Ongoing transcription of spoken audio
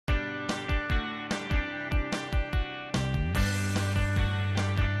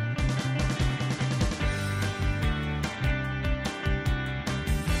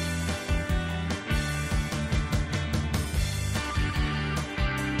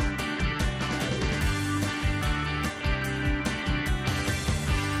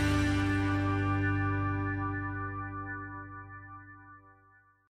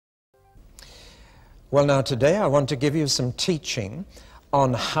Well, now today I want to give you some teaching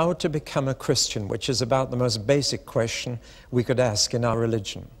on how to become a Christian, which is about the most basic question we could ask in our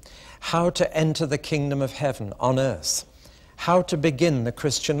religion. How to enter the kingdom of heaven on earth. How to begin the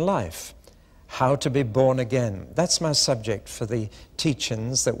Christian life. How to be born again. That's my subject for the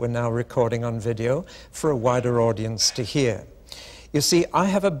teachings that we're now recording on video for a wider audience to hear. You see, I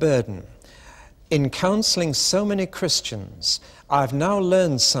have a burden. In counseling so many Christians, I've now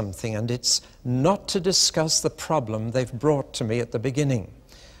learned something, and it's not to discuss the problem they've brought to me at the beginning.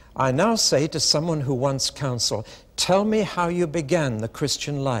 I now say to someone who wants counsel, tell me how you began the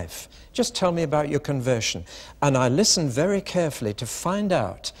Christian life. Just tell me about your conversion. And I listen very carefully to find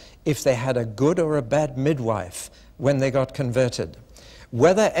out if they had a good or a bad midwife when they got converted.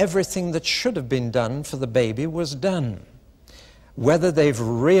 Whether everything that should have been done for the baby was done. Whether they've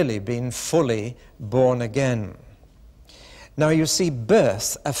really been fully born again. Now you see,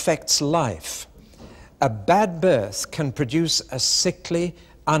 birth affects life. A bad birth can produce a sickly,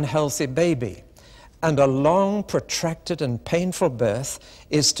 unhealthy baby. And a long, protracted and painful birth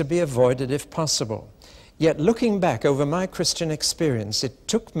is to be avoided if possible. Yet looking back over my Christian experience, it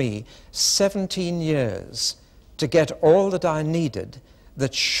took me 17 years to get all that I needed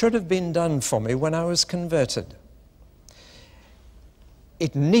that should have been done for me when I was converted.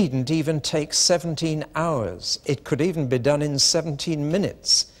 It needn't even take 17 hours. It could even be done in 17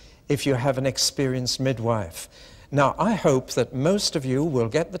 minutes if you have an experienced midwife. Now, I hope that most of you will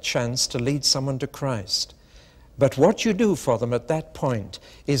get the chance to lead someone to Christ. But what you do for them at that point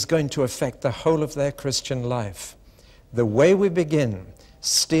is going to affect the whole of their Christian life. The way we begin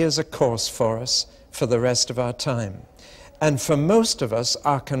steers a course for us for the rest of our time. And for most of us,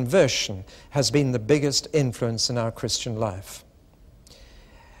 our conversion has been the biggest influence in our Christian life.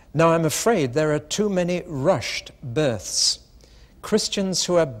 Now, I'm afraid there are too many rushed births. Christians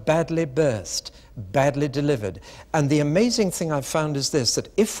who are badly birthed, badly delivered. And the amazing thing I've found is this, that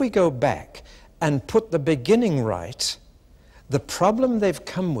if we go back and put the beginning right, the problem they've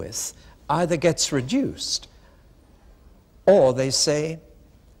come with either gets reduced, or they say,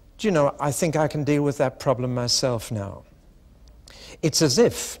 do you know, I think I can deal with that problem myself now. It's as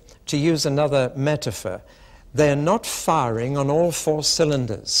if, to use another metaphor, they're not firing on all 4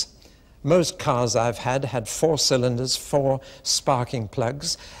 cylinders. Most cars I've had 4 cylinders, 4 sparking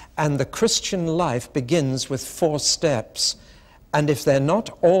plugs, and the Christian life begins with 4 steps. And if they're not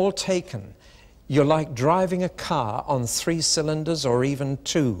all taken, you're like driving a car on 3 cylinders or even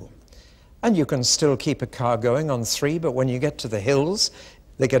 2. And you can still keep a car going on 3, but when you get to the hills,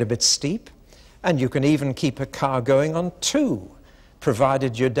 they get a bit steep. And you can even keep a car going on 2,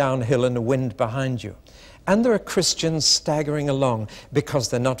 provided you're downhill and the wind behind you. And there are Christians staggering along because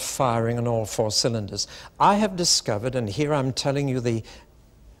they're not firing on all 4 cylinders. I have discovered, and here I'm telling you the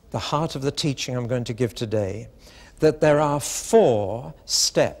heart of the teaching I'm going to give today, that there are 4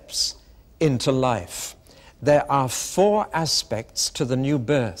 steps into life. There are 4 aspects to the new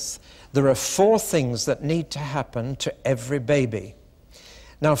birth. There are 4 things that need to happen to every baby.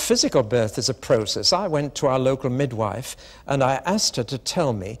 Now, physical birth is a process. I went to our local midwife and I asked her to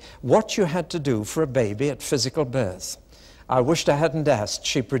tell me what you had to do for a baby at physical birth. I wished I hadn't asked.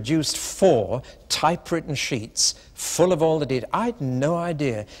 She produced 4 typewritten sheets full of all the details. I had no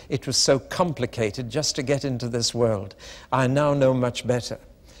idea it was so complicated just to get into this world. I now know much better.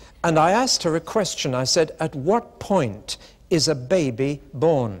 And I asked her a question. I said, at what point is a baby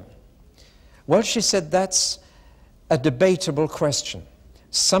born? Well, she said, that's a debatable question.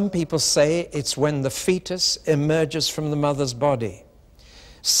 Some people say it's when the fetus emerges from the mother's body.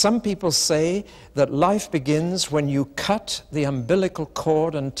 Some people say that life begins when you cut the umbilical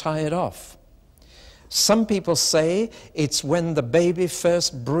cord and tie it off. Some people say it's when the baby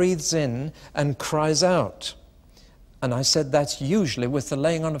first breathes in and cries out. And I said, that's usually with the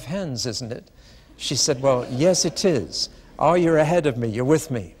laying on of hands, isn't it? She said, well, yes, it is. Oh, you're ahead of me, you're with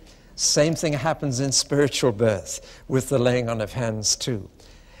me. Same thing happens in spiritual birth with the laying on of hands too.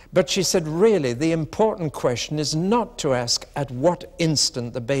 But she said, really, the important question is not to ask at what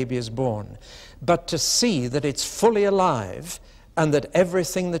instant the baby is born, but to see that it's fully alive and that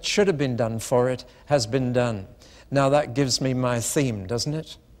everything that should have been done for it has been done. Now that gives me my theme, doesn't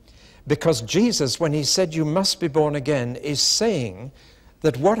it? Because Jesus, when he said you must be born again, is saying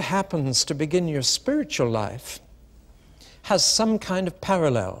that what happens to begin your spiritual life has some kind of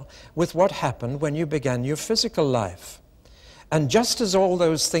parallel with what happened when you began your physical life. And just as all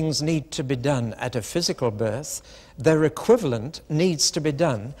those things need to be done at a physical birth, their equivalent needs to be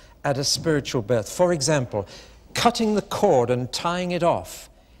done at a spiritual birth. For example, cutting the cord and tying it off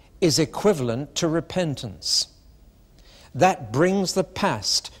is equivalent to repentance. That brings the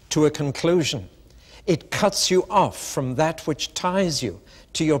past to a conclusion. It cuts you off from that which ties you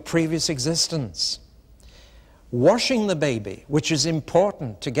to your previous existence. Washing the baby, which is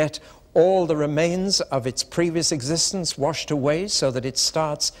important to get all the remains of its previous existence washed away so that it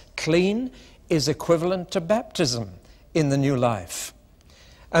starts clean, is equivalent to baptism in the new life.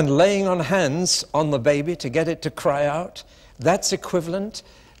 And laying on hands on the baby to get it to cry out, that's equivalent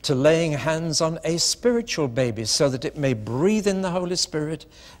to laying hands on a spiritual baby so that it may breathe in the Holy Spirit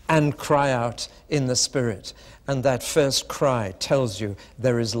and cry out in the Spirit. And that first cry tells you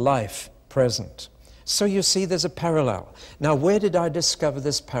there is life present. So you see there's a parallel. Now, where did I discover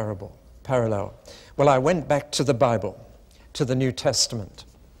this parallel? Well, I went back to the Bible, to the New Testament.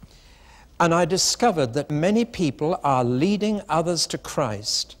 And I discovered that many people are leading others to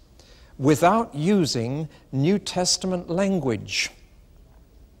Christ without using New Testament language.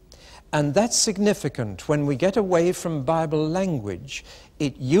 And that's significant. When we get away from Bible language,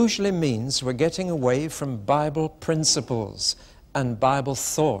 it usually means we're getting away from Bible principles and Bible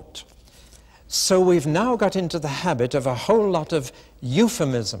thought. So we've now got into the habit of a whole lot of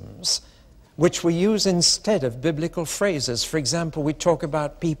euphemisms which we use instead of biblical phrases. For example, we talk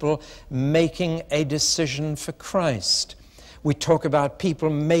about people making a decision for Christ. We talk about people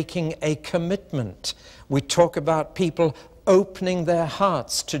making a commitment. We talk about people opening their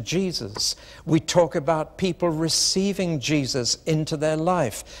hearts to Jesus. We talk about people receiving Jesus into their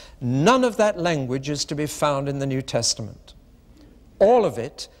life. None of that language is to be found in the New Testament. All of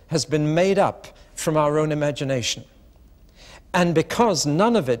it has been made up from our own imagination. And because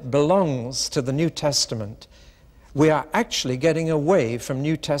none of it belongs to the New Testament, we are actually getting away from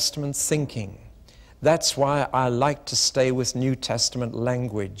New Testament thinking. That's why I like to stay with New Testament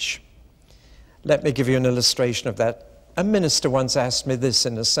language. Let me give you an illustration of that. A minister once asked me this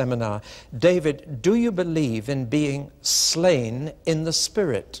in a seminar: David, do you believe in being slain in the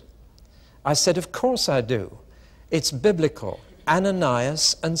Spirit? I said, of course I do. It's biblical.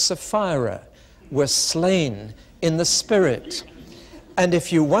 Ananias and Sapphira were slain in the Spirit. And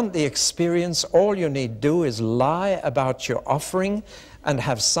if you want the experience, all you need do is lie about your offering and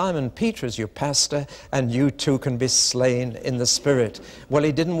have Simon Peter as your pastor, and you too can be slain in the Spirit. Well,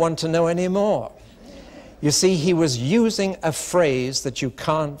 he didn't want to know any more. You see, he was using a phrase that you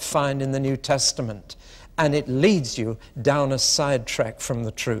can't find in the New Testament, and it leads you down a sidetrack from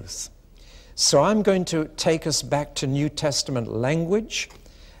the truth. So I'm going to take us back to New Testament language,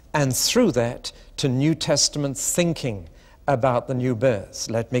 and through that to New Testament thinking about the new birth.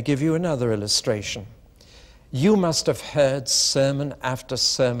 Let me give you another illustration. You must have heard sermon after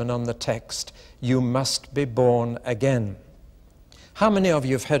sermon on the text, you must be born again. How many of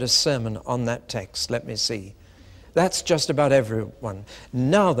you have heard a sermon on that text? Let me see. That's just about everyone.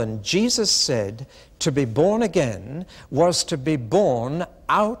 Now then, Jesus said to be born again was to be born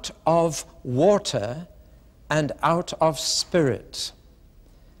out of water and out of spirit.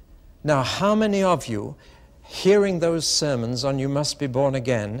 Now, how many of you, hearing those sermons on you must be born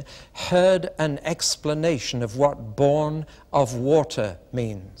again, heard an explanation of what born of water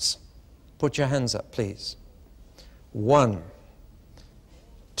means? Put your hands up, please. 1,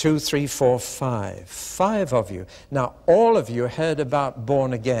 2, 3, 4, 5. 5 of you. Now, all of you heard about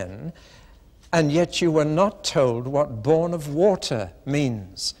born again, and yet you were not told what born of water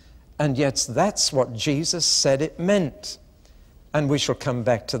means. And yet that's what Jesus said it meant. And we shall come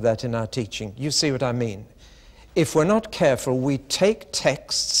back to that in our teaching. You see what I mean? If we're not careful, we take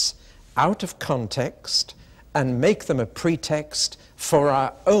texts out of context and make them a pretext for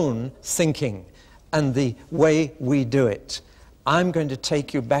our own thinking and the way we do it. I'm going to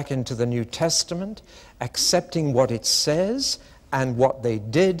take you back into the New Testament, accepting what it says and what they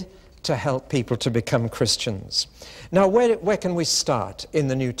did to help people to become Christians. Now, where can we start in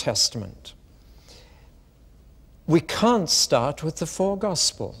the New Testament? We can't start with the 4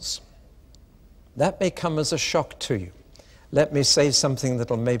 Gospels. That may come as a shock to you. Let me say something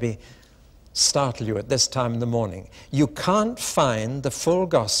that'll maybe startle you at this time in the morning. You can't find the full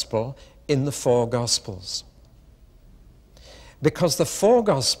Gospel in the 4 Gospels, because the 4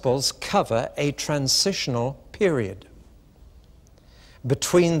 Gospels cover a transitional period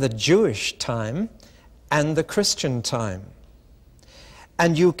between the Jewish time and the Christian time.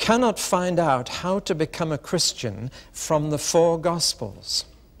 And you cannot find out how to become a Christian from the 4 Gospels,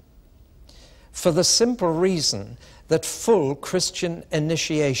 for the simple reason that full Christian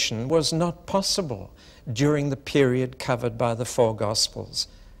initiation was not possible during the period covered by the 4 Gospels.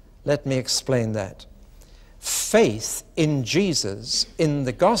 Let me explain that. Faith in Jesus in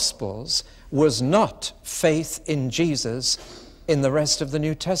the Gospels was not faith in Jesus in the rest of the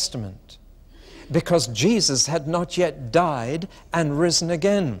New Testament, because Jesus had not yet died and risen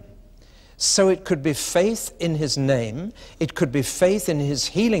again. So it could be faith in his name, it could be faith in his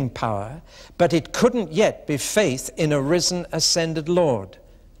healing power, but it couldn't yet be faith in a risen, ascended Lord.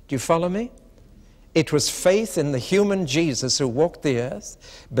 Do you follow me? It was faith in the human Jesus who walked the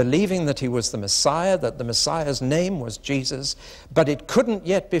earth, believing that he was the Messiah, that the Messiah's name was Jesus, but it couldn't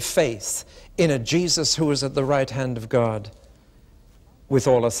yet be faith in a Jesus who was at the right hand of God, with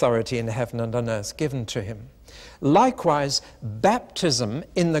all authority in heaven and on earth given to him. Likewise, baptism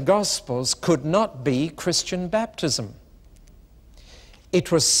in the Gospels could not be Christian baptism.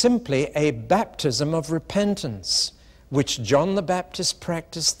 It was simply a baptism of repentance, which John the Baptist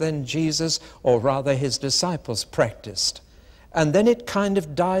practiced, then Jesus, or rather his disciples, practiced. And then it kind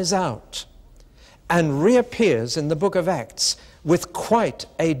of dies out and reappears in the book of Acts with quite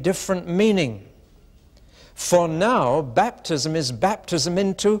a different meaning. For now, baptism is baptism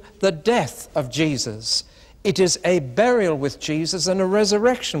into the death of Jesus. It is a burial with Jesus and a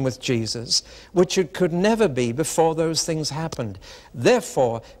resurrection with Jesus, which it could never be before those things happened.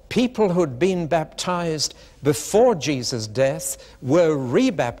 Therefore, people who had been baptized before Jesus' death were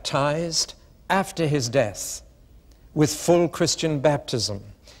rebaptized after his death with full Christian baptism.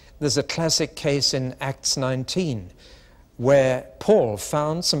 There's a classic case in Acts 19 where Paul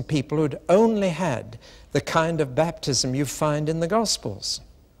found some people who'd only had the kind of baptism you find in the Gospels.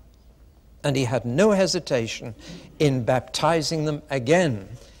 And he had no hesitation in baptizing them again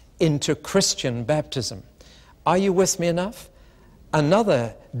into Christian baptism. Are you with me enough?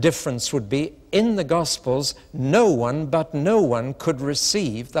 Another difference would be, in the Gospels, no one could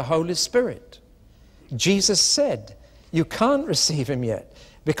receive the Holy Spirit. Jesus said, you can't receive him yet,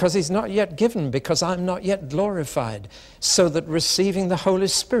 because he's not yet given, because I'm not yet glorified, so that receiving the Holy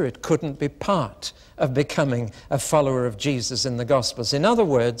Spirit couldn't be part of becoming a follower of Jesus in the Gospels. In other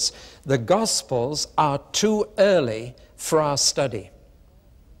words, the Gospels are too early for our study.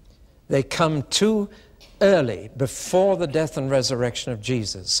 They come too early, before the death and resurrection of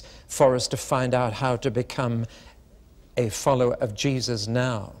Jesus, for us to find out how to become a follower of Jesus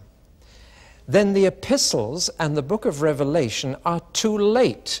now. Then the epistles and the book of Revelation are too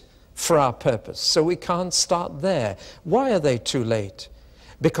late for our purpose, so we can't start there. Why are they too late?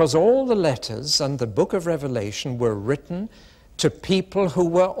 Because all the letters and the book of Revelation were written to people who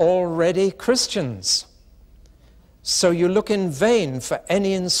were already Christians. So you look in vain for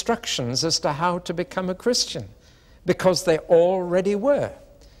any instructions as to how to become a Christian, because they already were.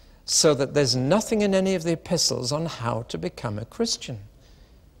 So that there's nothing in any of the epistles on how to become a Christian,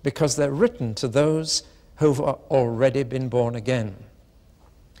 because they're written to those who've already been born again.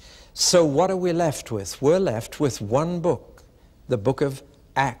 So what are we left with? We're left with one book, the book of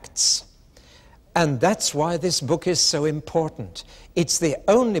Acts. And that's why this book is so important. It's the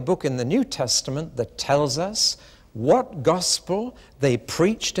only book in the New Testament that tells us what gospel they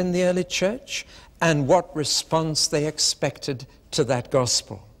preached in the early church and what response they expected to that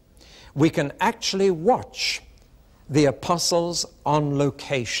gospel. We can actually watch the apostles on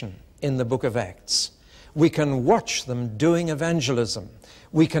location in the book of Acts. We can watch them doing evangelism.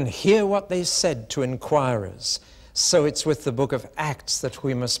 We can hear what they said to inquirers. So it's with the book of Acts that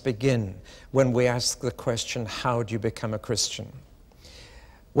we must begin when we ask the question, how do you become a Christian?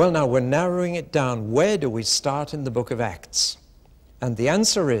 Well, now we're narrowing it down. Where do we start in the book of Acts? And the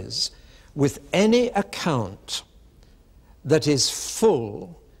answer is, with any account that is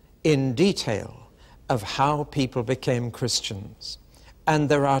full in detail of how people became Christians. And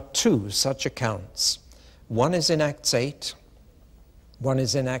there are two such accounts. One is in Acts 8, one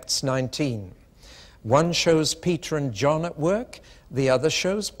is in Acts 19. One shows Peter and John at work, the other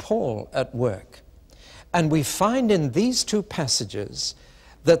shows Paul at work. And we find in these two passages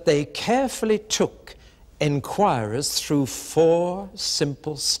that they carefully took inquirers through 4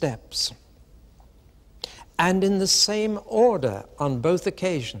 simple steps. And in the same order on both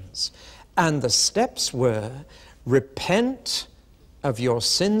occasions. And the steps were, repent of your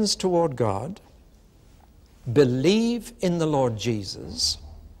sins toward God, believe in the Lord Jesus,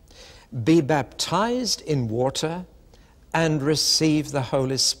 be baptized in water, and receive the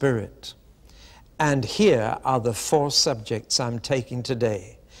Holy Spirit. And here are the 4 subjects I'm taking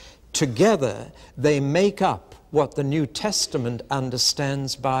today. Together, they make up what the New Testament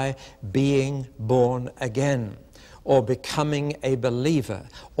understands by being born again, or becoming a believer,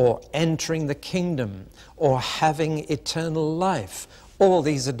 or entering the kingdom, or having eternal life. All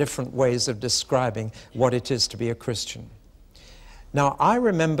these are different ways of describing what it is to be a Christian. Now, I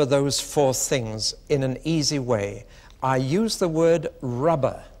remember those 4 things in an easy way. I use the word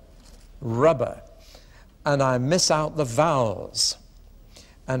rubber, and I miss out the vowels.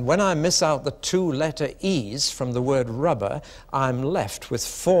 And when I miss out the 2 letter E's from the word rubber, I'm left with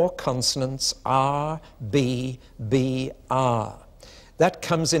 4 consonants, R, B, B, R. That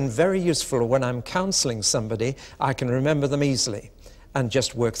comes in very useful when I'm counseling somebody. I can remember them easily and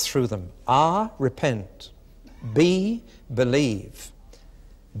just work through them. R, repent. B, believe.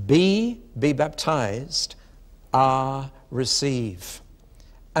 B, be baptized. R, receive.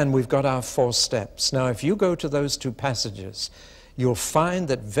 And we've got our 4 steps. Now, if you go to those 2 passages, you'll find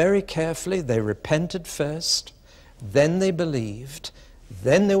that very carefully they repented first, then they believed,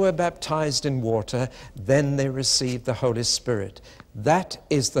 then they were baptized in water, then they received the Holy Spirit. That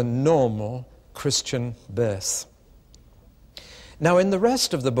is the normal Christian birth. Now, in the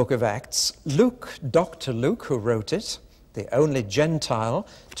rest of the book of Acts, Luke, Dr. Luke, who wrote it, the only Gentile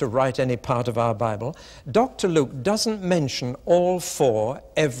to write any part of our Bible, Dr. Luke doesn't mention all 4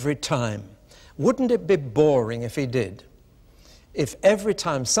 every time. Wouldn't it be boring if he did? If every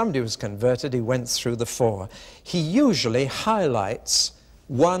time somebody was converted, he went through the 4. He usually highlights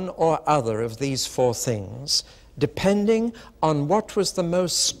one or other of these 4 things, depending on what was the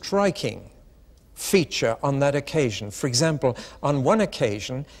most striking feature on that occasion. For example, on one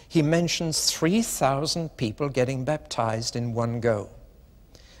occasion, he mentions 3,000 people getting baptized in one go.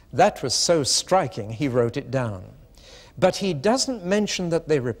 That was so striking, he wrote it down. But he doesn't mention that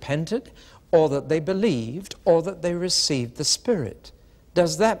they repented, or that they believed, or that they received the Spirit.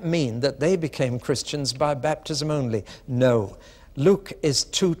 Does that mean that they became Christians by baptism only? No. Luke is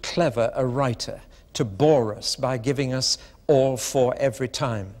too clever a writer to bore us by giving us all 4 every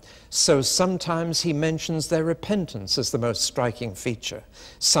time. So sometimes he mentions their repentance as the most striking feature.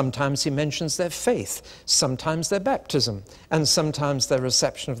 Sometimes he mentions their faith, sometimes their baptism, and sometimes their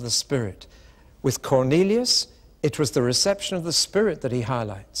reception of the Spirit. With Cornelius, it was the reception of the Spirit that he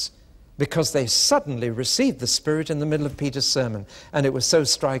highlights, because they suddenly received the Spirit in the middle of Peter's sermon, and it was so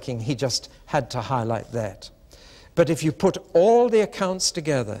striking he just had to highlight that. But if you put all the accounts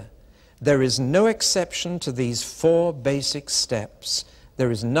together, there is no exception to these 4 basic steps. There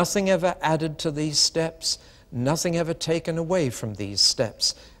is nothing ever added to these steps, nothing ever taken away from these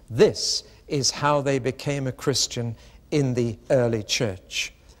steps. This is how they became a Christian in the early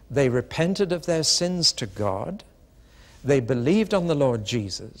church. They repented of their sins to God, they believed on the Lord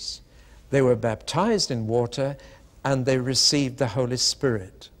Jesus, they were baptized in water, and they received the Holy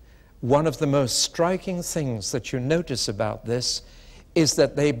Spirit. One of the most striking things that you notice about this is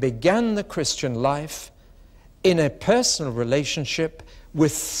that they began the Christian life in a personal relationship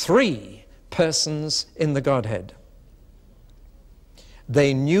with 3 persons in the Godhead.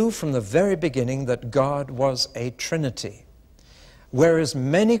 They knew from the very beginning that God was a Trinity, whereas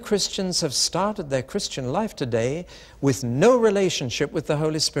many Christians have started their Christian life today with no relationship with the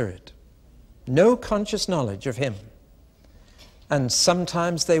Holy Spirit, no conscious knowledge of Him. And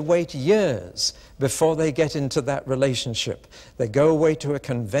sometimes they wait years before they get into that relationship. They go away to a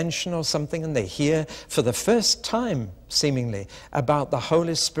convention or something and they hear for the first time, seemingly, about the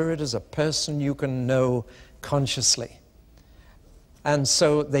Holy Spirit as a person you can know consciously. And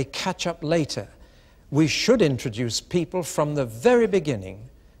so they catch up later. We should introduce people from the very beginning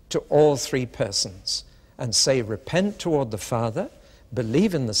to all 3 persons and say, repent toward the Father,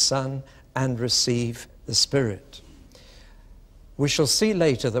 believe in the Son, and receive the Spirit. We shall see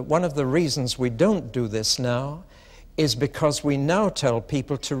later that one of the reasons we don't do this now is because we now tell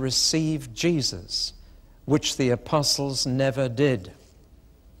people to receive Jesus, which the apostles never did.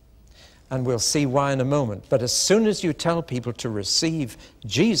 And we'll see why in a moment. But as soon as you tell people to receive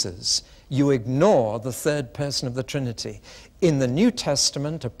Jesus, you ignore the 3rd person of the Trinity. In the New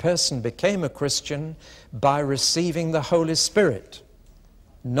Testament, a person became a Christian by receiving the Holy Spirit,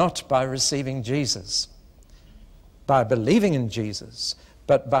 not by receiving Jesus. By believing in Jesus,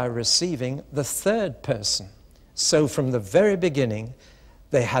 but by receiving the 3rd person. So from the very beginning,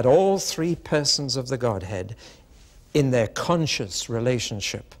 they had all 3 persons of the Godhead in their conscious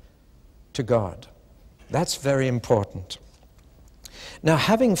relationship to God. That's very important. Now,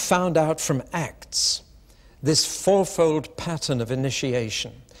 having found out from Acts this 4-fold pattern of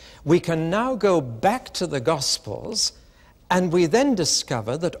initiation, we can now go back to the Gospels, and we then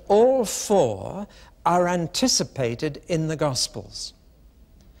discover that all 4 are anticipated in the Gospels.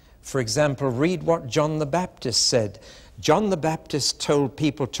 For example, read what John the Baptist said. John the Baptist told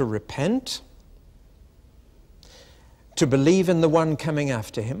people to repent, to believe in the one coming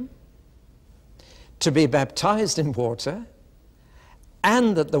after him, to be baptized in water,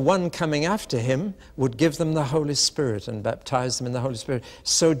 and that the one coming after him would give them the Holy Spirit and baptize them in the Holy Spirit.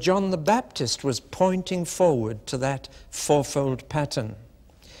 So John the Baptist was pointing forward to that 4-fold pattern.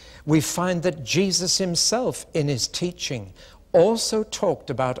 We find that Jesus himself in his teaching also talked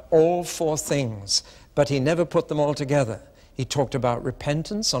about all four things, but he never put them all together. He talked about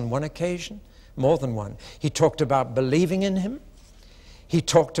repentance on one occasion, more than one. He talked about believing in him. He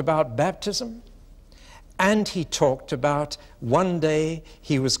talked about baptism. And he talked about one day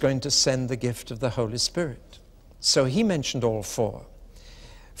he was going to send the gift of the Holy Spirit. So he mentioned all four.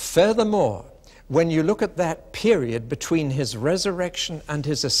 Furthermore, when you look at that period between his resurrection and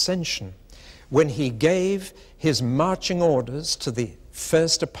his ascension, when he gave his marching orders to the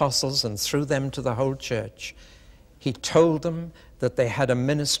first apostles and through them to the whole church, he told them that they had a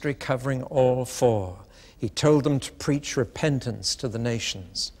ministry covering all four. He told them to preach repentance to the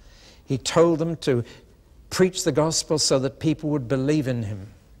nations. He told them to preach the gospel so that people would believe in him.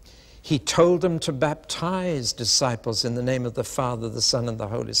 He told them to baptize disciples in the name of the Father, the Son, and the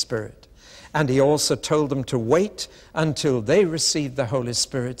Holy Spirit. And he also told them to wait until they received the Holy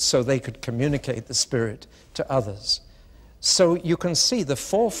Spirit so they could communicate the Spirit to others. So you can see the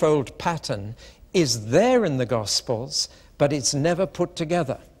fourfold pattern is there in the Gospels, but it's never put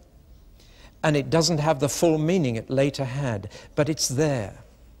together. And it doesn't have the full meaning it later had, but it's there.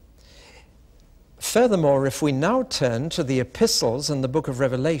 Furthermore, if we now turn to the epistles in the book of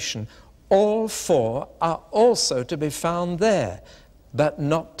Revelation, all four are also to be found there, but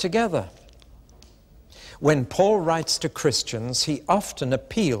not together. When Paul writes to Christians, he often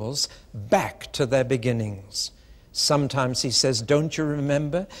appeals back to their beginnings. Sometimes he says, don't you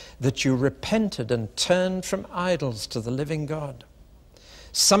remember that you repented and turned from idols to the living God?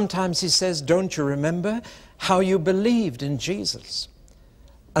 Sometimes he says, don't you remember how you believed in Jesus?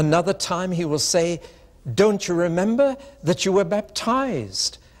 Another time he will say, don't you remember that you were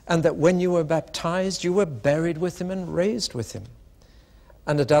baptized, and that when you were baptized you were buried with him and raised with him?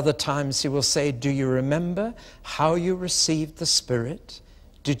 And at other times he will say, do you remember how you received the Spirit?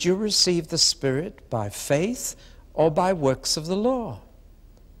 Did you receive the Spirit by faith or by works of the law?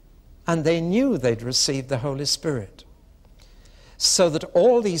 And they knew they'd received the Holy Spirit. So that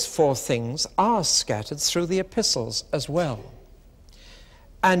all these four things are scattered through the epistles as well.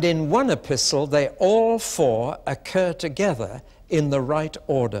 And in one epistle, they all four occur together in the right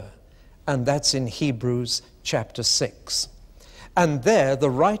order. And that's in Hebrews chapter 6. And there, the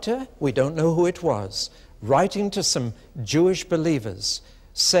writer, we don't know who it was, writing to some Jewish believers,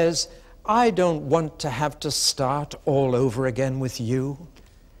 says, I don't want to have to start all over again with you.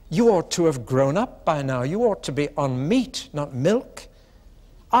 You ought to have grown up by now. You ought to be on meat, not milk.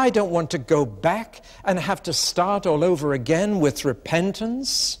 I don't want to go back and have to start all over again with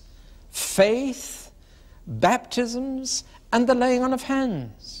repentance, faith, baptisms, and the laying on of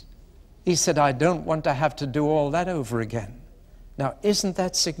hands. He said, I don't want to have to do all that over again. Now, isn't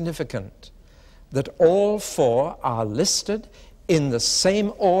that significant that all four are listed in the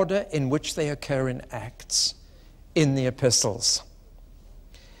same order in which they occur in Acts, in the epistles?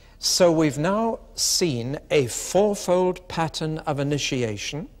 So we've now seen a fourfold pattern of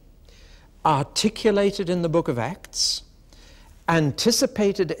initiation articulated in the book of Acts,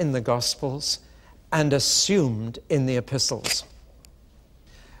 anticipated in the Gospels, and assumed in the epistles.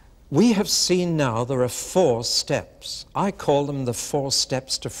 We have seen now there are 4 steps. I call them the 4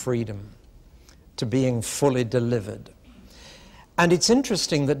 steps to freedom, to being fully delivered. And it's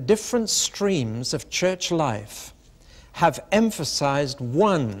interesting that different streams of church life have emphasized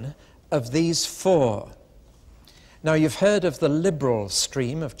one of these 4. Now, you've heard of the liberal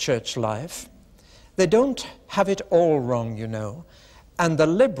stream of church life. They don't have it all wrong, you know. And the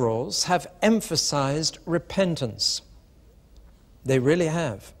liberals have emphasized repentance. They really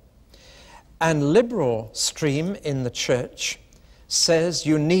have. And liberal stream in the church says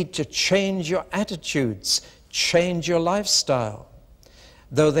you need to change your attitudes, change your lifestyle.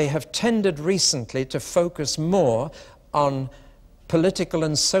 Though they have tended recently to focus more on political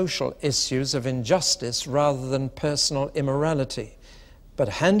and social issues of injustice rather than personal immorality. But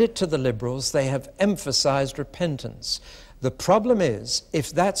hand it to the liberals, they have emphasized repentance. The problem is,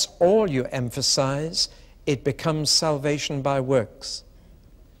 if that's all you emphasize, it becomes salvation by works.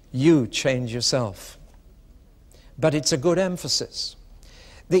 You change yourself. But it's a good emphasis.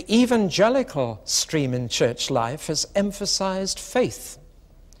 The evangelical stream in church life has emphasized faith.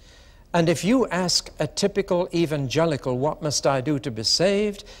 And if you ask a typical evangelical, what must I do to be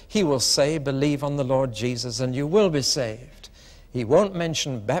saved? He will say, believe on the Lord Jesus and you will be saved. He won't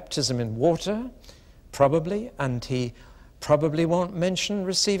mention baptism in water, probably, and he probably won't mention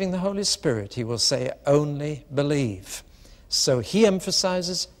receiving the Holy Spirit. He will say, only believe. So he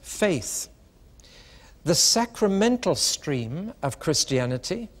emphasizes faith. The sacramental stream of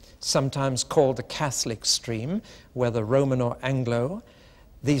Christianity, sometimes called the Catholic stream, whether Roman or Anglo,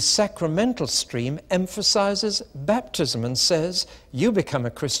 The sacramental stream emphasizes baptism and says you become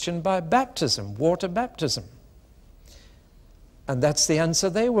a Christian by baptism, water baptism. And that's the answer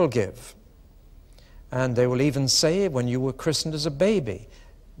they will give. And they will even say when you were christened as a baby,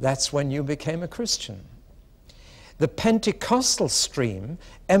 that's when you became a Christian. The Pentecostal stream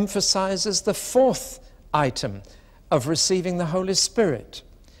emphasizes the fourth item of receiving the Holy Spirit,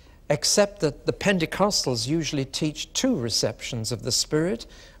 except that the Pentecostals usually teach two receptions of the Spirit,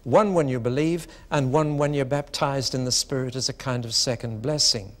 one when you believe and one when you're baptized in the Spirit as a kind of second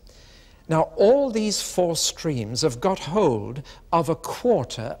blessing. Now, all these four streams have got hold of a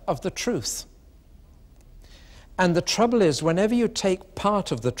quarter of the truth. And the trouble is, whenever you take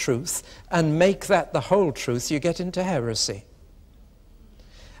part of the truth and make that the whole truth, you get into heresy.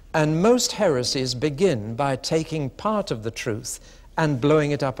 And most heresies begin by taking part of the truth and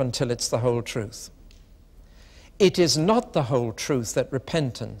blowing it up until it's the whole truth. It is not the whole truth that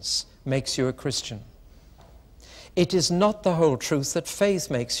repentance makes you a Christian. It is not the whole truth that faith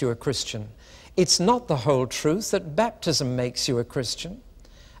makes you a Christian. It's not the whole truth that baptism makes you a Christian.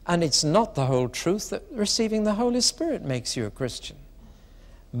 And it's not the whole truth that receiving the Holy Spirit makes you a Christian.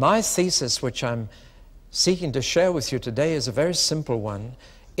 My thesis, which I'm seeking to share with you today, is a very simple one.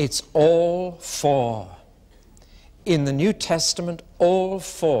 It's all four. In the New Testament, all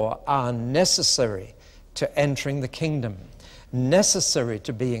four are necessary to entering the kingdom, necessary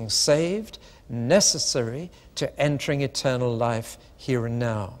to being saved, necessary to entering eternal life here and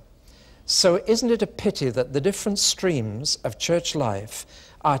now. So isn't it a pity that the different streams of church life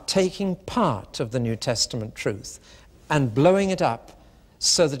are taking part of the New Testament truth and blowing it up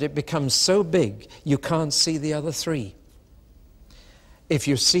so that it becomes so big you can't see the other three? If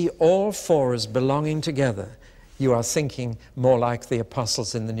you see all four as belonging together, you are thinking more like the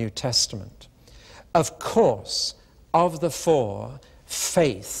apostles in the New Testament. Of course, of the four,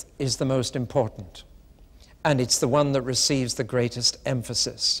 faith is the most important, and it's the one that receives the greatest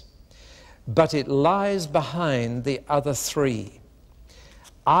emphasis. But it lies behind the other three.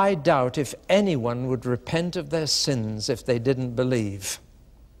 I doubt if anyone would repent of their sins if they didn't believe.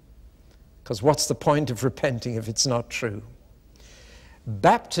 Because what's the point of repenting if it's not true?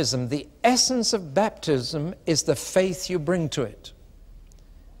 Baptism, the essence of baptism is the faith you bring to it.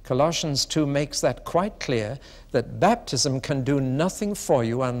 Colossians 2 makes that quite clear, that baptism can do nothing for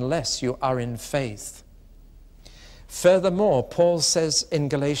you unless you are in faith. Furthermore, Paul says in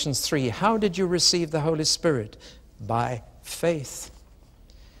Galatians 3, how did you receive the Holy Spirit? By faith.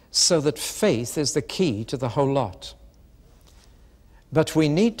 So that faith is the key to the whole lot. But we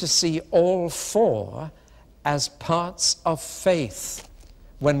need to see all four as parts of faith.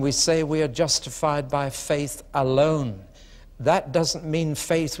 When we say we are justified by faith alone, that doesn't mean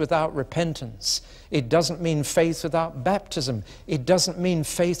faith without repentance. It doesn't mean faith without baptism. It doesn't mean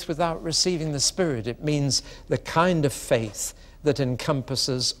faith without receiving the Spirit. It means the kind of faith that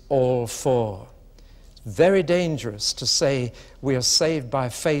encompasses all four. It's very dangerous to say we are saved by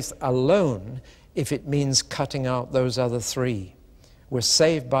faith alone if it means cutting out those other three. We're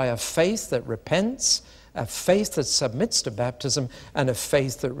saved by a faith that repents, a faith that submits to baptism, and a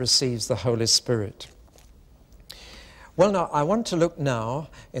faith that receives the Holy Spirit. Well, now, I want to look now,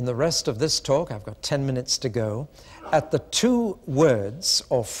 in the rest of this talk, I've got 10 minutes to go, at the two words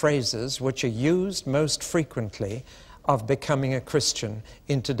or phrases which are used most frequently of becoming a Christian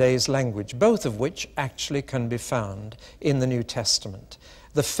in today's language, both of which actually can be found in the New Testament.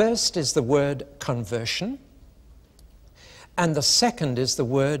 The first is the word conversion, and the second is the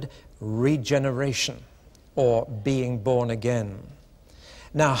word regeneration, or being born again.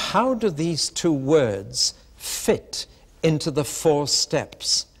 Now, how do these two words fit into the four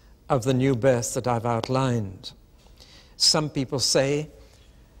steps of the new birth that I've outlined? Some people say,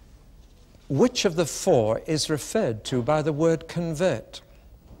 which of the four is referred to by the word convert?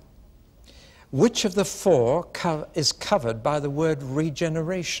 Which of the four is covered by the word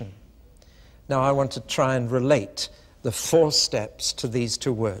regeneration? Now, I want to try and relate the four steps to these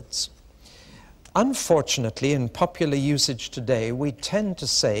two words. Unfortunately, in popular usage today, we tend to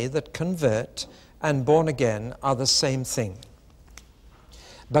say that convert and born again are the same thing.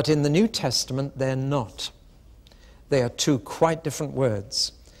 But in the New Testament, they're not. They are two quite different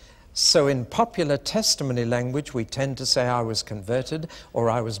words. So in popular testimony language, we tend to say I was converted or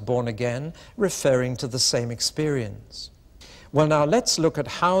I was born again, referring to the same experience. Well, now let's look at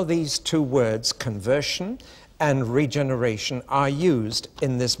how these two words, conversion and regeneration, are used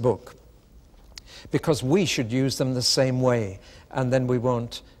in this book, because we should use them the same way, and then we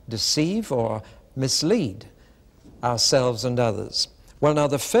won't deceive or mislead ourselves and others. Well, now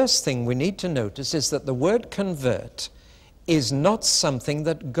the first thing we need to notice is that the word convert is not something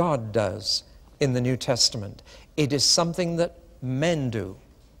that God does in the New Testament. It is something that men do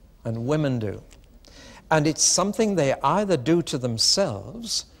and women do. And it's something they either do to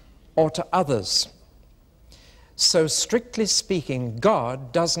themselves or to others. So strictly speaking,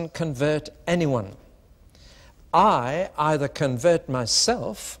 God doesn't convert anyone. I either convert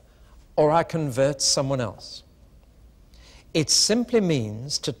myself or I convert someone else. It simply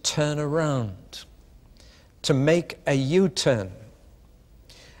means to turn around, to make a U-turn.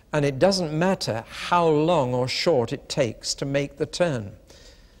 And it doesn't matter how long or short it takes to make the turn.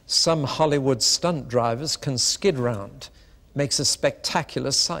 Some Hollywood stunt drivers can skid round, makes a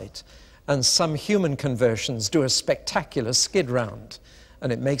spectacular sight. And some human conversions do a spectacular skid round,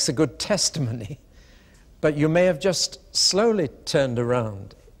 and it makes a good testimony. But you may have just slowly turned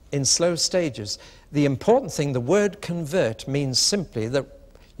around in slow stages. The important thing, the word convert, means simply that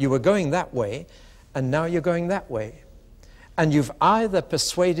you were going that way, and now you're going that way. And you've either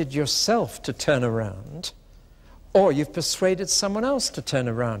persuaded yourself to turn around, or you've persuaded someone else to turn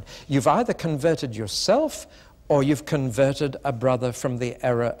around. You've either converted yourself, or you've converted a brother from the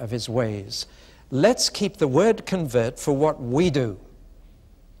error of his ways. Let's keep the word convert for what we do.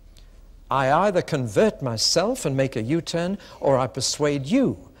 I either convert myself and make a U-turn, or I persuade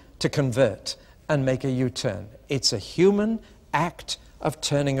you to convert and make a U-turn. It's a human act of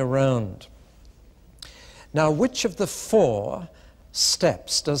turning around. Now, which of the 4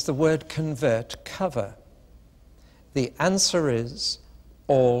 steps does the word convert cover? The answer is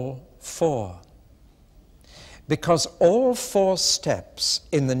all 4. Because all 4 steps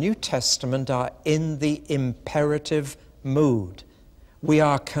in the New Testament are in the imperative mood. We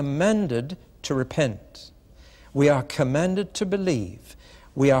are commanded to repent. We are commanded to believe.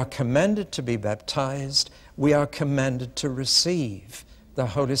 We are commanded to be baptized. We are commanded to receive the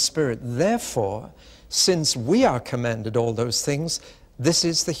Holy Spirit. Therefore, since we are commanded all those things, this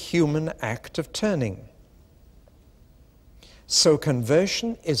is the human act of turning. So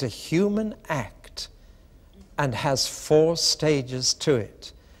conversion is a human act and has 4 stages to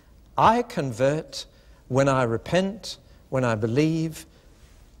it. I convert when I repent, when I believe,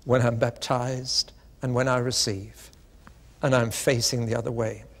 when I'm baptized, and when I receive, and I'm facing the other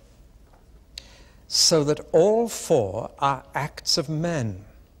way. So that all 4 are acts of men.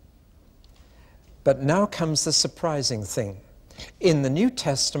 But now comes the surprising thing. In the New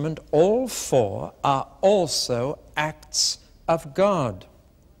Testament, all 4 are also acts of God.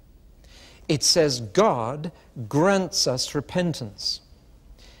 It says God grants us repentance.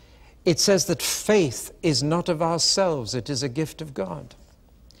 It says that faith is not of ourselves, it is a gift of God.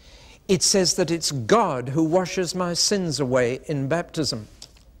 It says that it's God who washes my sins away in baptism.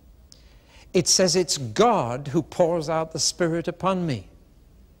 It says it's God who pours out the Spirit upon me.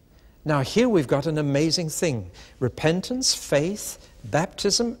 Now here we've got an amazing thing. Repentance, faith,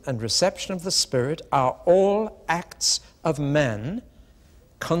 baptism, and reception of the Spirit are all acts of man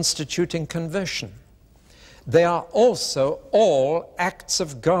constituting conversion. They are also all acts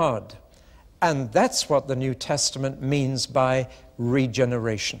of God. And that's what the New Testament means by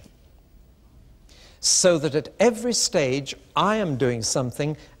regeneration. So that at every stage I am doing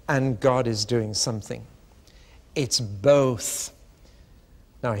something and God is doing something. It's both.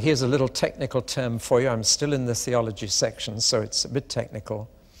 Now here's a little technical term for you. I'm still in the theology section, so it's a bit technical.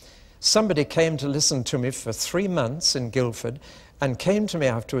 Somebody came to listen to me for 3 months in Guildford and came to me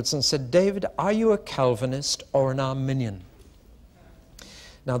afterwards and said, David, are you a Calvinist or an Arminian?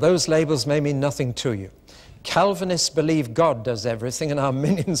 Now those labels may mean nothing to you. Calvinists believe God does everything and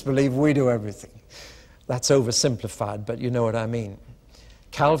Arminians believe we do everything. That's oversimplified, but you know what I mean.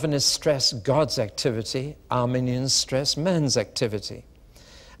 Calvinists stress God's activity, Arminians stress man's activity.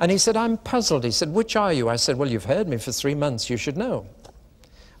 And he said, I'm puzzled. He said, which are you? I said, well, you've heard me for 3 months, you should know.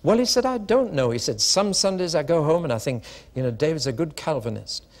 Well, he said, I don't know. He said, some Sundays I go home and I think, you know, David's a good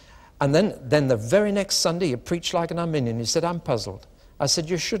Calvinist. And then the very next Sunday you preach like an Arminian. He said, I'm puzzled. I said,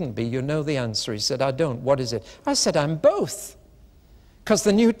 you shouldn't be. You know the answer. He said, I don't. What is it? I said, I'm both. Because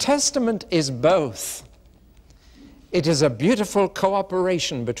the New Testament is both. It is a beautiful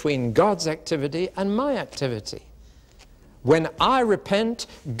cooperation between God's activity and my activity. When I repent,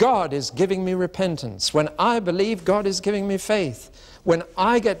 God is giving me repentance. When I believe, God is giving me faith. When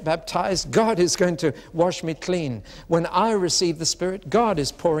I get baptized, God is going to wash me clean. When I receive the Spirit, God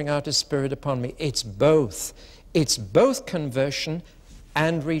is pouring out His Spirit upon me. It's both. It's both conversion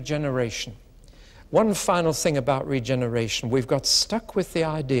and regeneration. One final thing about regeneration. We've got stuck with the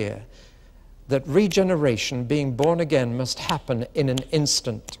idea that regeneration, being born again, must happen in an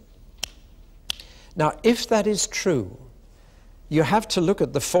instant. Now, if that is true, you have to look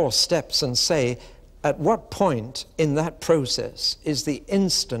at the 4 steps and say, At what point in that process is the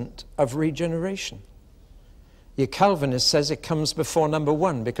instant of regeneration? Your Calvinist says it comes before number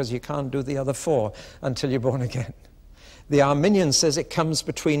 1 because you can't do the other 4 until you're born again. The Arminian says it comes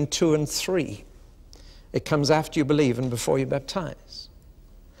between 2 and 3. It comes after you believe and before you baptize.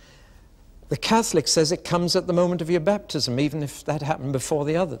 The Catholic says it comes at the moment of your baptism, even if that happened before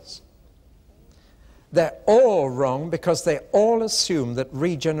the others. They're all wrong because they all assume that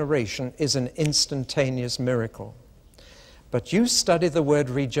regeneration is an instantaneous miracle. But you study the word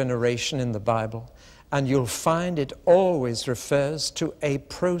regeneration in the Bible, and you'll find it always refers to a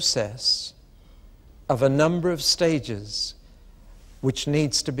process of a number of stages which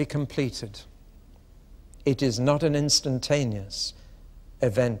needs to be completed. It is not an instantaneous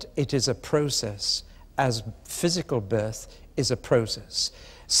event, it is a process, as physical birth is a process.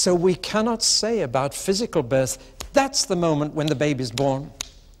 So we cannot say about physical birth, that's the moment when the baby's born.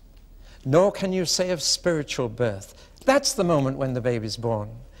 Nor can you say of spiritual birth, that's the moment when the baby's born.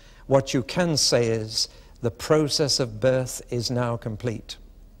 What you can say is, the process of birth is now complete.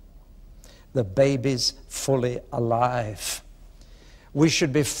 The baby's fully alive. We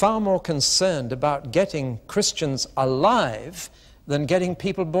should be far more concerned about getting Christians alive than getting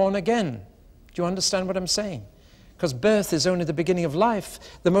people born again. Do you understand what I'm saying? Because birth is only the beginning of life.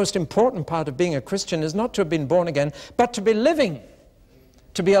 The most important part of being a Christian is not to have been born again, but to be living,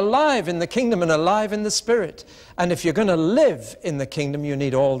 to be alive in the kingdom and alive in the Spirit. And if you're going to live in the kingdom, you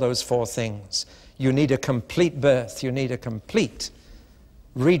need all those 4 things. You need a complete birth. You need a complete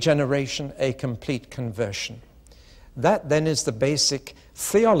regeneration, a complete conversion. That then is the basic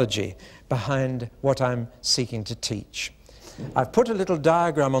theology behind what I'm seeking to teach. I've put a little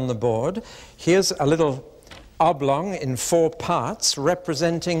diagram on the board. Here's a little oblong in 4 parts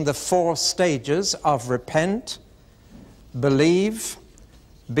representing the 4 stages of repent, believe,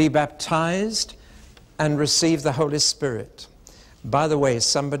 be baptized, and receive the Holy Spirit. By the way,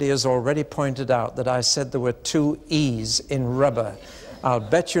 somebody has already pointed out that I said there were 2 E's in rubber. I'll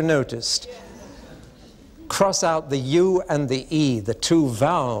bet you noticed. Cross out the U and the E, the 2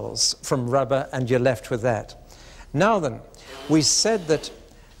 vowels from rubber, and you're left with that. Now then, we said that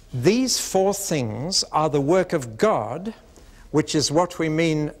these 4 things are the work of God, which is what we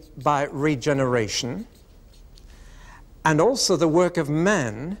mean by regeneration, and also the work of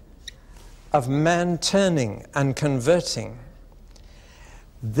man turning and converting.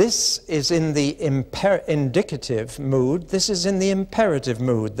 This is in the indicative mood. This is in the imperative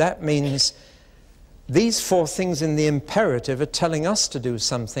mood. That means these 4 things in the imperative are telling us to do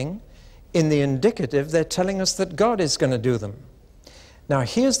something. In the indicative, they're telling us that God is going to do them. Now,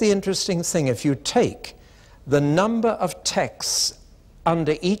 here's the interesting thing. If you take the number of texts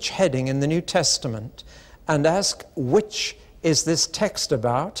under each heading in the New Testament and ask which is this text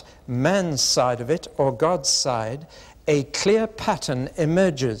about, man's side of it or God's side, a clear pattern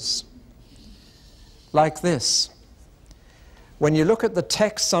emerges like this. When you look at the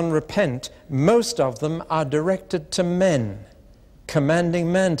texts on repent, most of them are directed to men,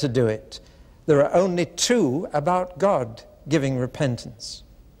 commanding man to do it. There are only 2 about God giving repentance.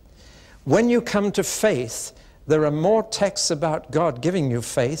 When you come to faith, there are more texts about God giving you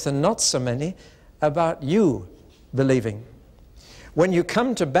faith and not so many about you believing. When you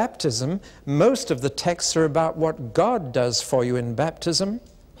come to baptism, most of the texts are about what God does for you in baptism,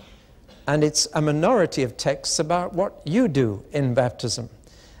 and it's a minority of texts about what you do in baptism.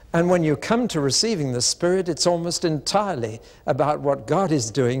 And when you come to receiving the Spirit, it's almost entirely about what God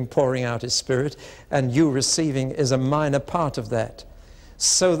is doing, pouring out His Spirit, and you receiving is a minor part of that.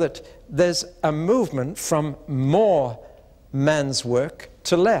 So that there's a movement from more man's work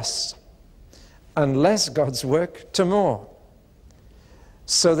to less, and less God's work to more.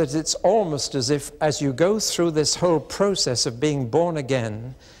 So that it's almost as if, as you go through this whole process of being born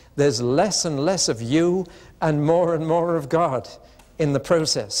again, there's less and less of you and more of God in the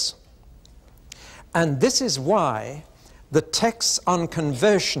process. And this is why the texts on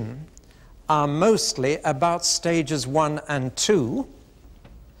conversion are mostly about stages 1 and 2,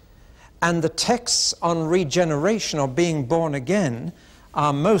 and the texts on regeneration or being born again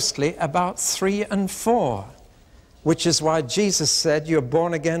are mostly about 3 and 4, which is why Jesus said you're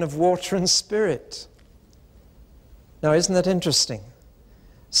born again of water and spirit. Now, isn't that interesting?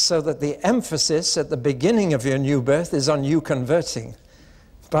 So that the emphasis at the beginning of your new birth is on you converting.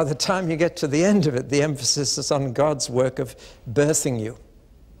 By the time you get to the end of it, the emphasis is on God's work of birthing you.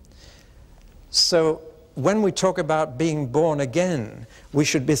 So when we talk about being born again, we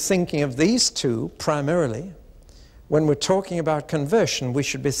should be thinking of these 2 primarily. When we're talking about conversion, we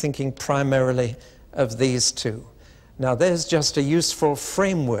should be thinking primarily of these 2. Now, there's just a useful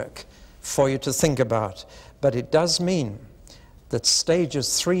framework for you to think about. But it does mean that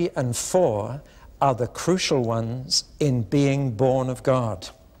stages 3 and 4 are the crucial ones in being born of God.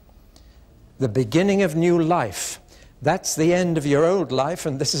 The beginning of new life. That's the end of your old life,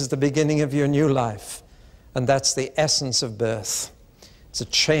 and this is the beginning of your new life. And that's the essence of birth. It's a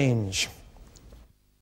change.